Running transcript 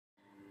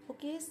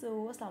Okay, so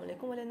assalamu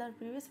alaikum. Well, in our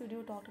previous video,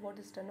 we talked about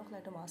the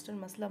sternocleidomastoid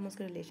muscle. हम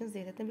उसके relations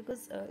देख लेते हैं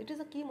because it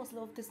is a key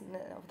muscle of this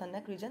of the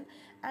neck region,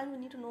 and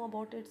we need to know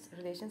about its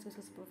relations.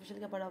 उसका superficial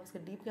क्या पड़ा हुआ है,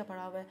 उसका deep क्या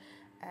पड़ा हुआ है,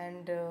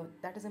 and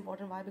that is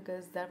important. Why?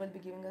 Because that will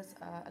be giving us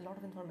a lot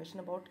of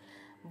information about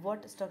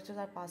what structures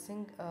are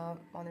passing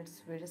on its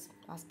various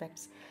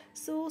aspects.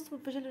 So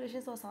superficial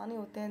relations तो आसान ही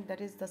होते हैं.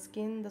 That is the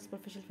skin, the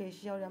superficial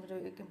fascia, और यहाँ पे जो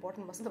एक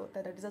important muscle होता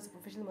है, that is the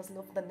superficial muscle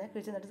of the neck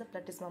region, that is the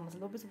platysma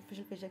muscle. वो भी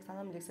superficial fascia के साथ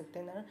हम लिख सकते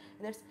हैं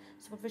in its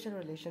superficial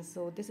relations.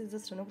 So this is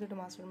the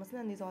sternocleidomastoid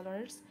muscle, and these all are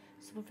its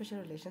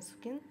superficial relations: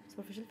 skin,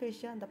 superficial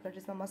fascia, the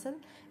platysma muscle.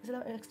 इसके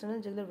अलावा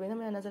external jugular vein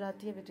हमें नजर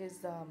आती है, which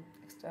is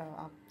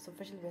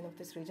superficial vein of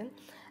this region,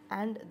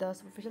 and the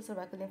superficial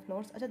cervical lymph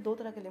nodes. अच्छा, दो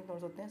तरह के lymph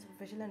nodes होते हैं,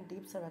 superficial and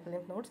deep cervical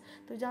lymph nodes.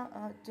 तो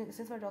जहाँ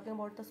since we are talking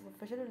about the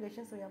superficial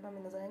relations, तो यहाँ पर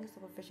हमें नजर आएंगे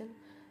superficial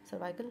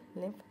cervical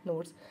lymph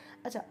nodes.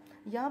 अच्छा,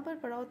 यहाँ पर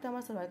पड़ा होता है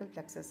हमारा cervical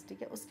plexus,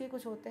 ठीक है. उसके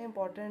कुछ होते हैं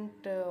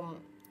important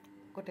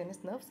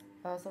cutaneous nerves.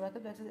 Cervical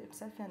plexus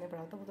itself यहाँ नहीं पड़ा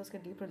होता, वो तो उसके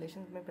डीप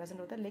रिलेशन में प्रेजेंट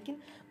होता है, लेकिन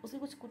उसके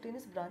कुछ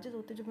कुटेनियस ब्रांचेस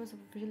होते हैं जो हमें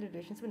सुपरफिशियल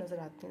रिलेशंस में नजर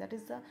आती हैं. दैट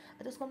इज द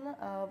अच्छा, उसको हम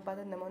ना by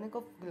the mnemonic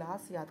of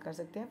glass याद कर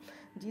सकते हैं.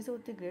 जी से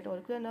होती है ग्रेट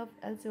ऑरिकुलर नर्व,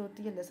 एल से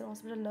होती है लेसर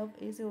ऑस्पिटल नर्व,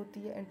 ए से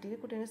होती है एंटीरियर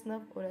कुटेनियस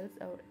नर्व,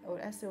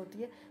 और एस से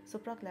होती है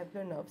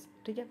सुप्राक्लैविकुलर नर्व्स,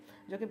 ठीक है,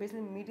 जो कि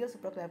बेसिकली मीडियल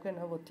सुप्राक्लैविकुलर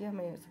नर्व होती है,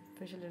 हमें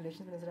सुपरफिशियल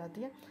रिलेशन में नजर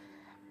आती है.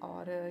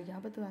 और यहाँ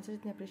पर तो ऐसे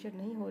जितनी अप्रिशिएट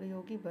नहीं हो रही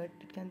होगी,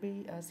 but it can be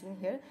seen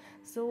here.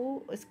 सो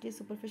इसके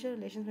सुपरफिशियल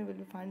रिलेशंस में will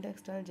be find the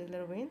external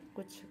jugular vein,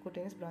 कुछ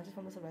cutaneous branches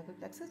from the cervical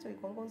plexus, जो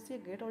कौन कौन सी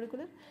है, ग्रेट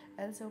ऑरिकुलर,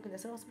 एल से होगी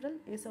लेसर हॉस्पिटल,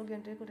 ए से होगी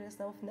anterior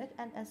cutaneous nerve of neck,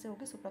 and S से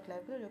होगी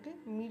सुप्राक्लैविकुलर, जो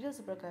कि मीडियल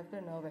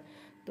सुप्राक्लैविकुलर नर्व है.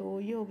 तो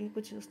ये होगी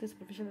कुछ उसके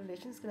सुपरफिशियल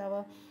रिलेशंस. के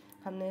अलावा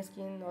हमने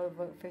स्किन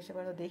और फेशियल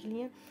वगैरह देख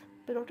लिए हैं.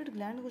 पेरोटिड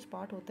ग्लैंड कुछ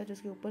पार्ट होता है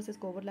जिसके ऊपर से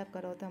इसको ओवरलैप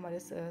कर रहा होता है हमारे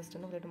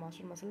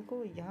स्टेनोक्लेडोमास्टोइड मसल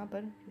को, यहाँ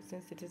पर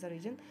since it is a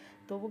reason,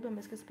 तो वो भी हमें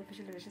इसके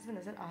सुपरफिशियल रिलेशंस में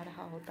नज़र आ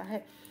रहा होता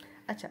है.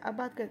 अच्छा, अब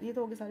बात करते हैं,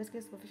 तो होगी सारे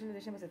इसके सुपरफिशियल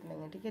रिलेशन बस इतना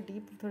ही है, ठीक है.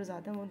 डीप थोड़े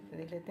ज़्यादा हैं, वो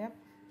देख लेते हैं.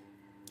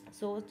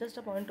 So just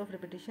a point of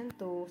repetition,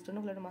 तो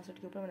स्टेनोक्लेडोमास्टोइड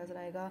के ऊपर हमें नजर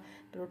आएगा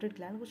पेरोटिड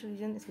ग्लैंड कुछ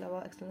रीजन, इसके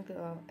अलावा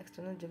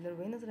एक्सटर्नल जुगुलर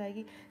वेन नजर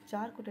आएगी,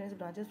 4 कुटेनियस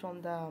ब्रांचेस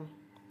फ्रॉम द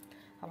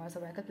हमारा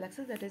cervical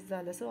plexus, that is the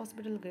lesser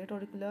occipital, great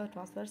auricular,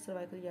 transverse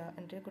cervical या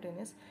एंटीरियर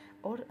कुटेनियस,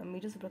 और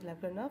मीडियल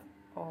सुप्राक्लैविकुलर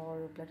नर्व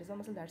और प्लेटिस्मा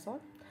मसल, दैट्स ऑल.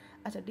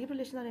 अच्छा, deep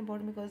relation are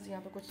important because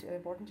यहाँ पर कुछ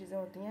इंपॉर्टेंट चीज़ें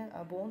होती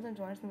हैं. बोन्स एंड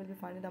जॉइंट्स में will be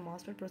find the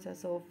master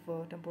process of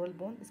temporal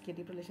bone, इसके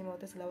डीप रिलेशन में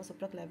होता है. इसके अलावा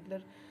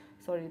सुप्राक्लैविकुलर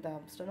द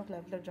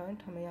स्टेनोक्लैविकुलर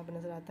जॉइंट हमें यहाँ पर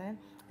नजर आता है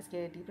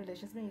इसके डीप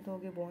रिलेशन में. ये तो हो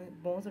गए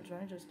बोन्स और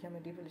जॉइंट जो इसके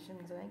हमें डीप रिलेशन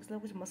नजर आएंगे. इसके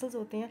अलावा कुछ मसल्स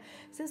होते हैं.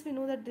 Since we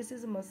know that this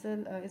is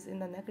muscle is in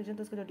the neck region,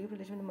 तो उसके जो डीप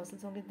रिलेशन में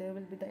मसल्स होंगे, there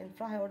will be the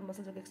इंफ्राहायोइड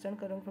muscle, जो कि एक्सटेंड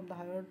करेंगे from the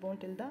hyoid bone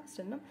till the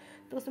sternum.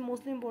 तो उसमें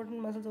मोस्टली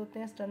इंपॉर्टेंट मसल्स होते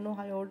हैं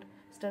स्टर्नोहायोइड,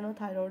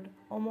 स्टेनोथायरॉइड,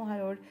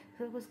 ओमोहायोइड.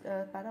 फिर कुछ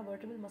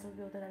पैरावर्टिबल मसल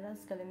भी होता है,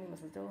 स्केलेटनी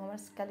मसल. जो हमारे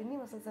स्केलेटनी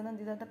मसल्स है ना,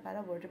 these are the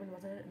पैरावर्टिबल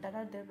muscle that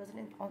are there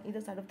present on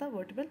either side of the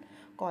vertebral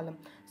column.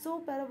 So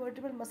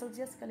पैरावर्टिबल muscles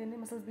या स्केलेटनी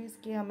मसल्स भी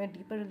इसके हमें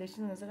डीपर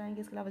रिलेशन नजर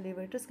आएंगे. इसके अलावा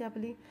लेवेटर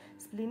स्कैपुली,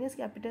 स्प्लीनियस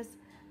कैपिटस,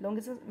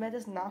 लॉन्गिसिमस. मैं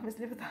जस्ट नाम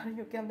इसलिए बता रही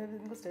हूँ कि हमने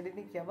इनको स्टडी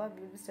नहीं किया हुआ,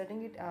 we will be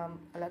studying it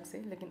अलग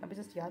से, लेकिन अभी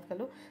जस्ट याद कर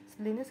लो.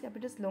 स्प्लीनियस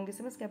capitis,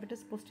 longissimus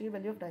capitis, posterior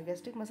value of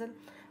डाइगेस्टिक muscle,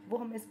 वो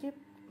हमें इसके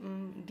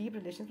डीप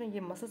रिलेशन में ये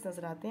मसल्स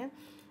नजर आते हैं.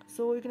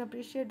 So you can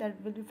appreciate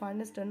that will be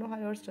find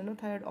स्टेनोहायोइड,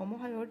 स्टेनोथायरॉइड,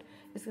 ओमोहायोइड.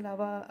 इसके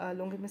अलावा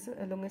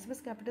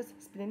longissimus capitis,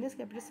 स्प्लीनियस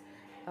capitis,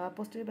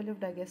 posterior value of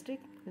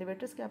डाइगेस्टिक,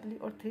 levator स्कैपुली,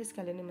 और 3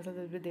 स्केलेटनी मसल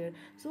विल बी देयर.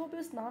 सो अब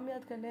इस नाम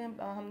याद कर लें,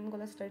 हम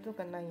इनको स्टडी तो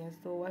करना ही है.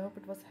 सो I hope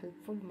it was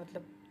helpful,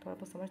 मतलब थोड़ा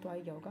बहुत समझ तो आ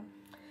ही गया होगा.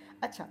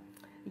 अच्छा,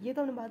 ये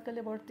तो हमने बात कर ली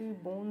about the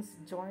bones,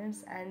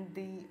 joints and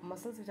the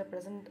muscles which are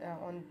present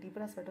on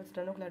deeper aspect of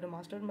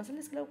स्टेनोक्लेडोमास्टोइड muscle.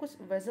 इसके अलावा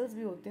कुछ वेजल्स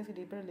भी होते हैं इसके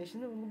डीपर रिलेशन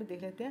में, उनको भी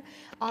देख लेते हैं.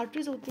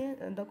 आर्टरीज होती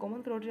हैं, द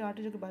कॉमन कैरोटरी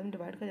आर्टरी, जो कि बाद में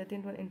डिवाइड कर जाती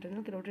है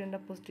internal कैरोटरी and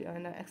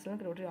external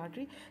कैरोटरी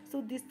artery.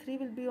 So this 3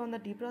 will be on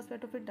the deeper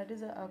aspect of it, that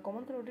is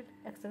common carotid,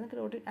 external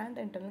carotid and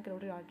internal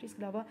कैरोटरी artery.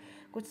 इसके अलावा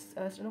कुछ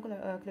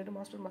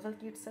स्टेनोक्लेडोमास्टोइड मसल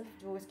की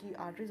इटसेल्फ जो इसकी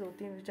आर्टरीज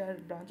होती हैं, which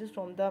are branches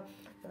from the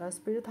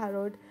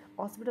स्पिरोथायरॉइड,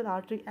 occipital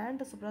artery and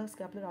the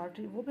suprascapular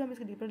artery, वो भी हमें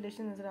इसके डीपर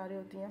रिलेशन नजर आ रही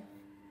होती हैं.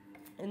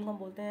 इनको हम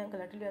बोलते हैं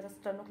collectively as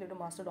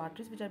स्टेनोक्लेडोमास्टोइड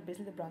arteries which are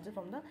basically branches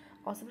from the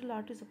occipital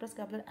artery,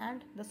 suprascapular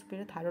and the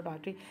superior thyroid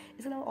artery.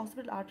 इसके अलावा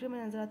हॉस्पिटल आर्टरी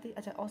में नजर आती है.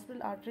 अच्छा,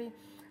 हॉस्पिटल आर्टरी,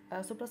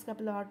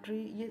 सुप्रास्कैपुलर आर्टरी,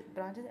 ये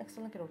ब्रांचेस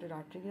एक्सटर्नल कैरोटिड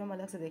आर्टरी की हम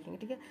अलग से देखेंगे,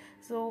 ठीक है.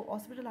 सो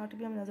हॉस्पिटल आर्टरी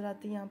भी हमें नजर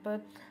आती है यहाँ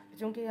पर,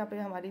 क्योंकि यहाँ पे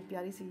हमारी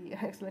प्यारी सी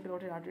एक्सटर्नल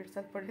कैरोटिड आर्टरी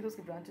सेल्फ पड़ी, तो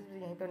उसकी ब्रांचेस भी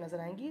यहीं पर नजर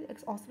आएंगी.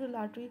 हॉस्पिटल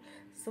आर्टरी,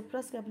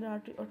 सुप्रास्कैपुलर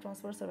आर्टरी और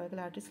ट्रांसवर्स सर्वाइकल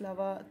आर्टरी. इसके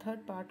अलावा third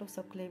part of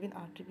subclavian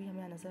artery भी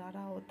हमें नजर आ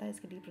रहा होता है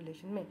इसके डीप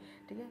रिलेशन में,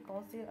 ठीक है.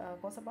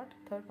 कौन सा part?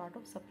 Third part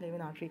of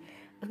subclavian artery.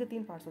 उसके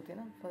 3 पार्ट्स होते हैं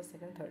ना, फर्स्ट,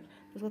 सेकंड, थर्ड,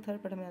 तो उसका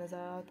थर्ड पार्ट हमें नजर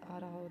आ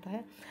रहा होता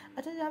है.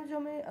 अच्छा, यहाँ जो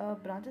हमें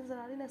ब्रांचेस नजर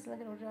आ रही है ना external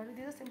carotid artery,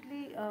 these are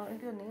simply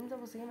इनके जो नेम्स है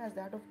वो same as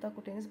that of the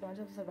cutaneous branch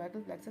of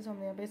cervical plexus.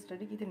 हमने यहाँ पे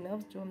स्टडी की थी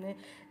नर्व्स, जो हमने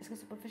इसके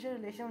सुपरफिशियल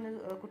रिलेशन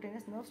हमने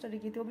कुटेनियस नर्व स्टडी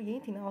की थी, वो भी यही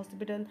थी ना,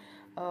 हॉस्पिटल,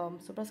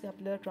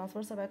 सुप्रास्कैपुलर,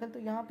 ट्रांसवर्स सर्वाइकल. तो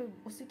यहाँ पे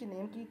उसी के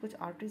नेम की कुछ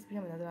आर्टरीज भी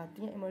हमें नजर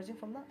आती हैं emerging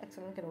from the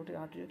external carotid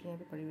artery, जो कि यहाँ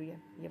पे पड़ी हुई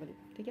है, ये वाली,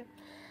 ठीक है.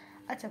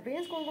 अच्छा,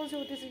 वेन्स कौन कौन सी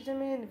होती है इस रीजन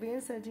में?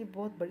 वेन्स है जी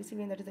बहुत बड़ी सी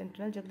when, that is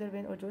internal jugular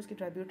vein, और जो इसकी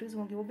ट्राइब्यूटरीज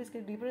होंगी वो भी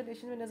इसके डीपर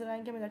रिलेशन में नजर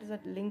आएंगे हमें, that is the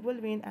lingual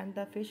when and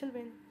the facial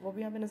vein, वो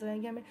भी यहाँ पे नजर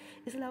आएंगे हमें।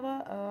 इसके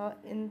अलावा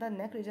इन द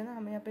नेक रीजन है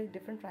हमें यहाँ पे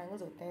डिफरेंट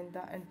ट्राइंगल्स होते हैं,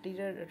 the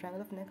anterior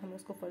triangle of neck, हम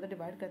उसको फर्दर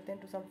डिवाइड करते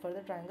हैं टू सम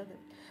फर्दर ट्राइंगल।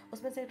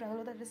 उसमें से एक ट्राइंगल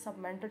होता है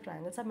सबमेंटल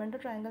ट्राइंगल। सबमेंटल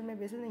ट्राइंगल में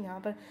बेसिकली यहाँ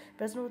पर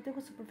प्रेजेंट होते हैं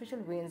कुछ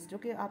सुपरफिशियल वेन्स जो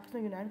कि आपस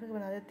में यूनाइट करके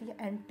बना देती है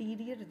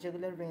एंटीरियर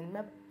जुगुलर वेन।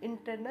 मैं अब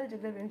इंटरनल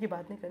जुगुलर वेन की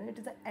बात नहीं कर रही, it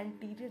is the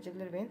anterior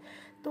jugular vein.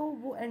 तो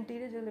वो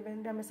एंटीरियर जुगुलर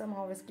वेन भी हमें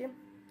समहाउ इसके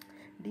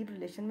डीप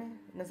रिलेशन में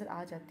नज़र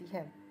आ जाती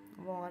है,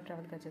 वो वहाँ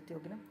ट्रैवल कर जाती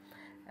होगी ना।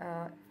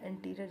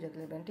 एंटीरियर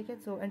जुगुलर वेन, ठीक है।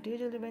 सो anterior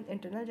jugular vein,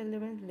 internal jugular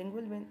vein,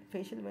 lingual when,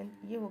 facial vein,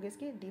 ये हो गए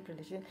इसके डीप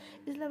रिलेशन।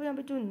 इसके अलावा यहाँ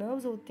पे जो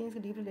नर्व्स होती हैं इसके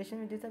डीप रिलेशन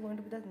में, this are going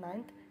to be the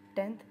 9th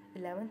 10th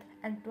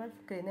 11th and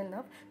 12th cranial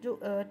nerve. जो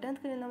 10th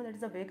cranial nerve that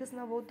is the vagus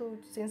nerve, वो तो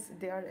since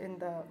they are in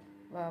the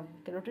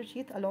carotid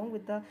sheath along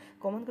with the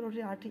common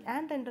carotid artery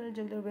and the internal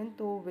jugular vein,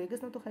 तो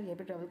vagus nerve तो खैर यहीं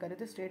पे travel कर रहे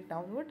थे स्ट्रेट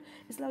डाउनवर्ड।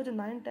 इसके अलावा जो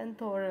 9th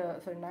 10th और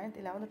 9th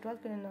 11th और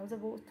 12th क्रेनियल नर्व्स है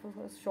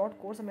वो शॉर्ट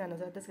कोर्स हमें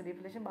नजर आता है, इसके डीप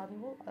रिलेशन बाद में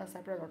वो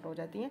सेपरेट आउट हो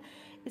जाती हैं।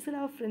 इसके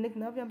अलावा फ्रेनिक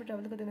नर्व यहाँ पे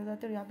ट्रैवल करते नजर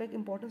आते हैं, और यहाँ पे एक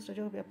इंपॉर्टेंट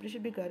स्ट्रक्चर को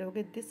अप्रिशिएट भी कर रहे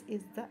होगे, दिस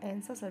इज द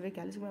एंसा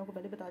सर्विकैलिस, मैं आपको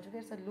पहले बता चुकी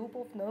हूँ। It's a loop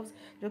of nerves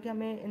जो कि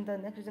हमें इन द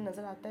नेक रीजन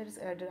नजर आता है, it's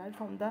derived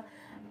from the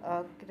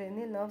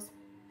cranial nerves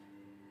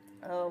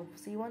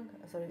C1,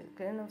 sorry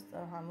cranial nerves,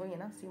 हाँ वही है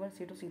ना, C1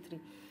 C2 C3।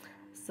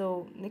 सो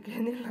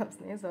क्रेनियल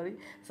नर्व्स नहीं, सॉरी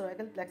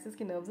सर्वाइकल प्लेक्सस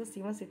की नर्व्स है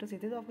C1 C2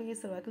 C3। तो आपको ये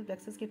सर्वाइकल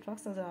प्लेक्सस के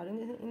ट्रंक्स नजर आ रहे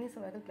होंगे, इन्हीं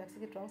सर्वाइकल प्लेक्सस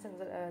के ट्रंक्स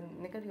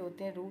निकल रही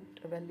होती हैं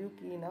रूट वैल्यू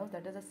की nerves,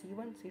 that is a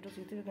C1 C2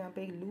 C3, जो कि यहाँ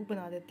पे एक लूप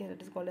बना देती हैं,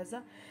 that is called as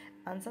a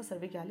आंसा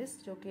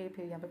सर्विकैलिस, जो कि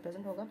फिर यहाँ पे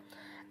प्रेजेंट होगा।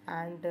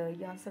 एंड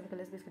ये आंसा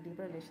सर्विकैलिस भी इसके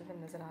डीपर रिलेशन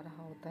में नजर आ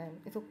रहा होता है।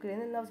 इसको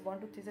क्रेनियल नर्व्स 1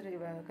 2 3 से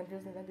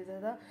कंफ्यूज नहीं करना, this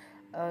is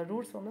the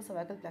roots from the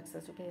cervical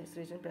plexus जो कि इस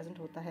रीजन प्रेजेंट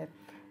होता है।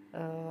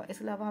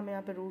 इसके अलावा हमें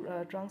यहाँ पे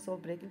ट्रंक्स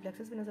ऑफ ब्रेकियल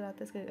प्लेक्सस भी नजर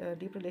आते हैं इसके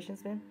डीप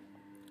रिलेशंस में।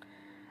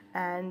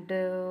 एंड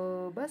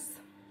बस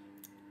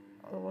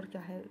और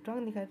क्या है,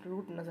 ट्रंक दिखाए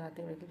रूट नजर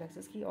आते हैं ब्रेकियल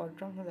प्लेक्सस की, और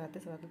ट्रंक नजर आते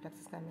हैं सर्वाइकल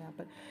प्लेक्सस का हमें यहाँ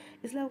पर।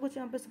 इसलिए कुछ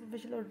यहाँ पे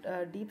सुपरफिशियल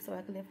और डीप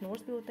सर्वाइकल लिम्फ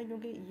नोड्स भी होते हैं,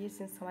 क्योंकि ये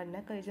सिंस हमारे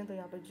नेक का रीजन, तो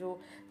यहाँ पर जो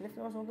लिम्फ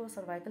नोड्स होंगे वो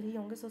सर्वाइकल ही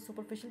होंगे। सो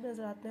सुपरफिशियल भी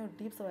नजर आते हैं और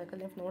डीप सर्वाइकल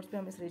लिम्फ नोड्स भी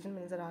हमें इस रीजन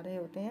में नजर आ रहे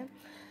होते हैं।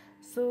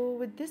 So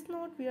with this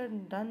note we are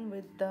done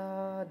with the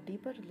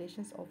deeper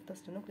relations of the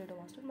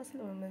sternocleidomastoid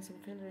muscle, और मैंने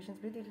superficial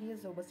relations भी देख लिए।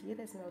 so बस ये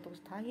था, इसमें और तो कुछ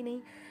था ही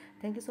नहीं।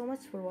 Thank you so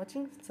much for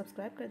watching,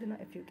 subscribe कर देना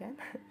if you can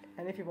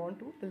and if you want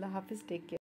to। अल्लाह हाफिज़, टेक केयर।